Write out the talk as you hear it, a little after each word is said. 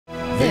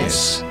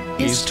This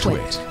is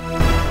TWiT.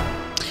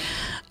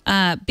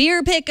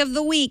 Beer pick of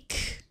the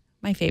week.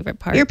 My favorite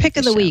part. Beer pick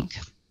of the week.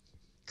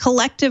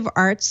 Collective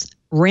Arts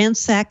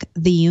Ransack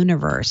the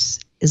Universe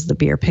is the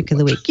beer pick of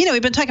the week. You know,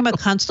 we've been talking about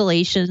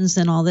constellations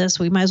and all this.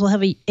 We might as well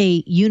have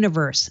a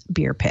universe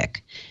beer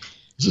pick.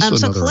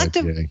 So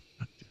collective,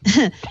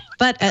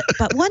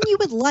 but one you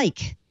would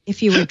like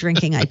if you were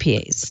drinking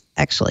IPAs,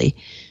 actually.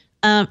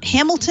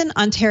 Hamilton,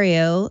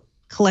 Ontario,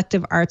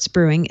 Collective Arts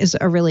Brewing is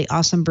a really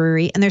awesome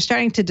brewery, and they're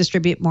starting to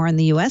distribute more in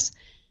the U.S.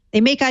 They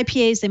make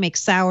IPAs, they make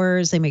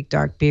sours, they make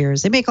dark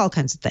beers, they make all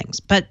kinds of things.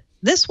 But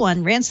this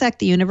one, Ransack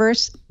the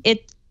Universe,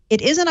 it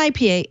is an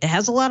IPA. It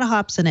has a lot of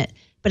hops in it,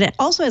 but it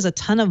also has a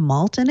ton of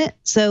malt in it.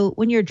 So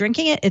when you're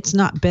drinking it, it's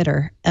not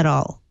bitter at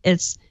all.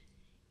 It's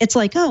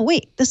like, oh,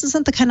 wait, this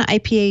isn't the kind of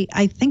IPA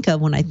I think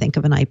of when I think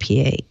of an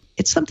IPA.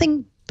 It's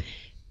something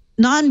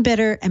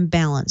non-bitter and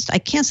balanced. I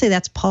can't say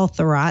that's Paul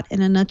Thurrott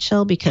in a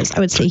nutshell, because I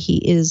would say he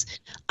is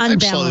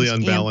unbalanced. I'm slightly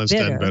unbalanced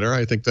and bitter.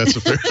 I think that's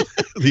a fair,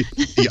 the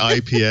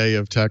IPA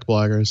of tech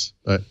bloggers.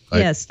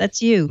 Yes,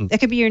 that's you. That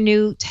could be your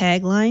new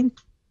tagline,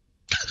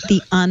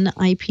 the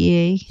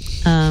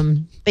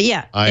un-IPA. But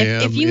yeah, I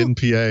am in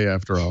PA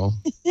after all.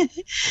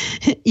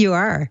 You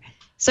are.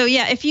 So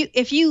yeah, if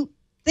you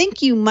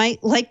think you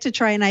might like to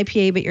try an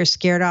IPA, but you're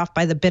scared off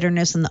by the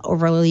bitterness and the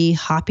overly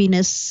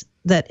hoppiness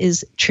that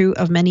is true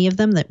of many of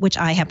them, which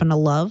I happen to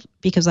love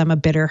because I'm a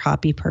bitter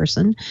hoppy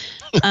person.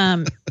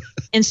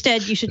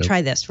 Instead, you should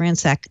try this,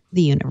 Ransack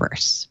the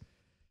Universe.